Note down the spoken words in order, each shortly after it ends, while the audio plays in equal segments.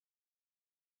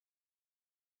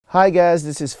Hi guys,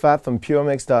 this is Fab from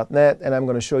puremix.net and I'm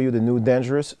going to show you the new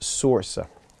dangerous source.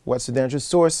 What's the dangerous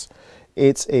source?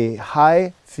 It's a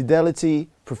high fidelity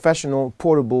professional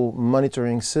portable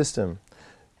monitoring system.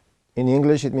 In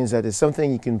English it means that it's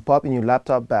something you can pop in your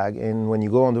laptop bag, and when you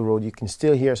go on the road you can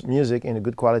still hear music in a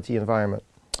good quality environment.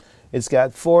 It's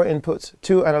got 4 inputs,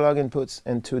 2 analog inputs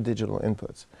and 2 digital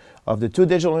inputs. Of the 2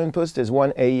 digital inputs, there's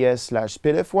one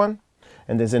AES/SPDIF one,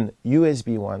 and there's an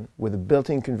USB one with a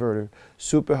built-in converter,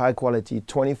 super high quality,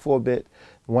 24-bit,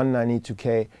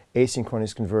 192K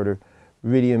asynchronous converter,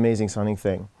 really amazing sounding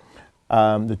thing.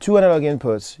 The 2 analog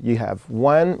inputs, you have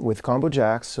one with combo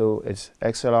jacks, so it's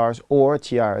XLRs or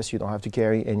TRS, you don't have to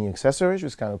carry any accessories,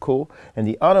 which is kind of cool. And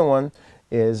the other one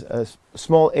is a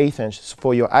small 1/8 inch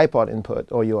for your iPod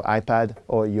input or your iPad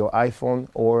or your iPhone,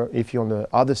 or if you're on the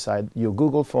other side, your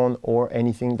Google phone or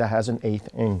anything that has an 1/8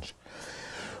 inch.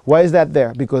 Why is that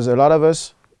there? Because a lot of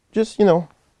us just,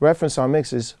 reference our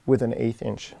mixes with an 1/8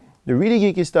 inch. The really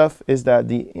geeky stuff is that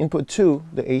the input to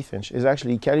the 1/8 inch is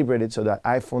actually calibrated so that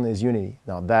iPhone is unity.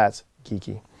 Now that's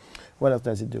geeky. What else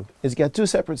does it do? It's got 2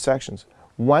 separate sections,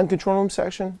 one control room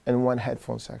section and one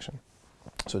headphone section.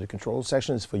 So the control room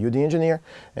section is for you, the engineer,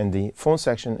 and the phone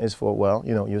section is for, well,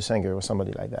 your singer or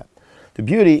somebody like that. The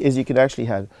beauty is you can actually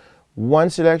have one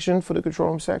selection for the control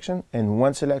room section and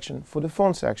one selection for the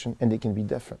phone section, and they can be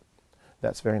different.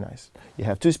 That's very nice. You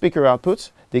have 2 speaker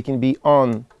outputs. They can be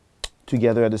on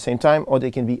together at the same time, or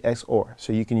they can be XOR.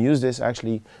 So you can use this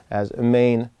actually as a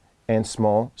main and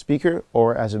small speaker,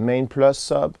 or as a main plus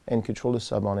sub and control the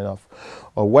sub on and off,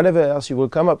 or whatever else you will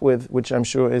come up with, which I'm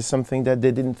sure is something that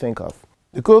they didn't think of.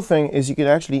 The cool thing is you can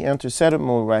actually enter setup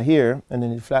mode right here, and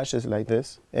then it flashes like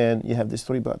this, and you have these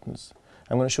 3 buttons.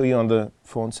 I'm going to show you on the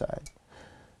phone side.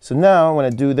 So now when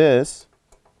I do this,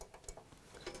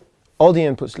 all the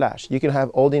inputs flash. You can have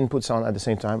all the inputs on at the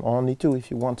same time, or only 2 if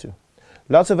you want to.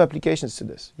 Lots of applications to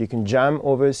this. You can jam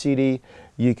over a CD,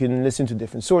 you can listen to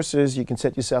different sources, you can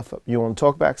set yourself up your own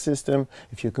talkback system.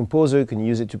 If you're a composer, you can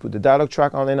use it to put the dialogue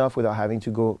track on and off without having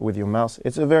to go with your mouse.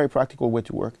 It's a very practical way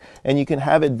to work, and you can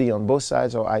have it be on both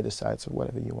sides or either sides or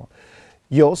whatever you want.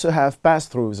 You also have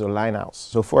pass-throughs or line-outs.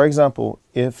 So for example,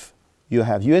 if you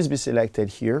have USB selected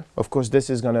here, of course this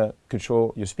is going to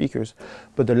control your speakers,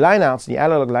 but the lineouts, the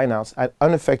analog lineouts, are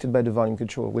unaffected by the volume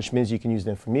control, which means you can use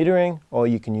them for metering, or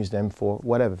you can use them for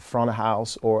whatever, front of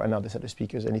house or another set of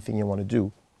speakers, anything you want to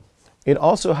do. It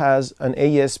also has an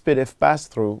AES/SPDIF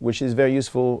pass-through, which is very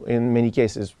useful in many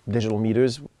cases. Digital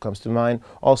meters comes to mind.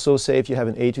 Also, say if you have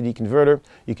an A to D converter,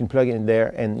 you can plug it in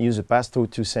there and use a pass-through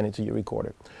to send it to your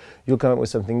recorder. You'll come up with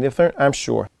something different, I'm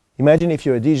sure. Imagine if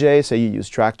you're a DJ, say you use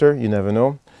Tractor, you never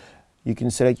know. You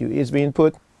can select your USB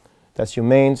input, that's your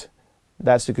mains,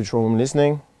 that's the control room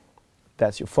listening,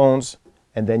 that's your phones,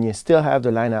 and then you still have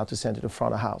the line out to send to the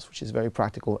front of house, which is very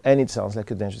practical, and it sounds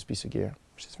like a dangerous piece of gear,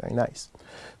 which is very nice.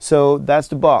 So that's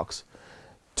the box.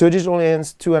 2 digital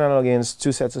ins, 2 analog ins,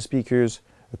 2 sets of speakers,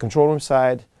 a control room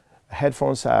side, a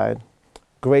headphone side,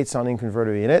 great sounding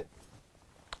converter in it.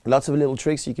 Lots of little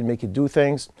tricks, you can make it do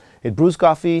things. It brews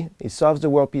coffee, it solves the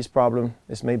world peace problem.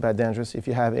 It's made by Dangerous. If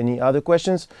you have any other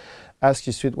questions, ask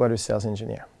your Sweetwater sales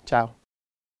engineer. Ciao.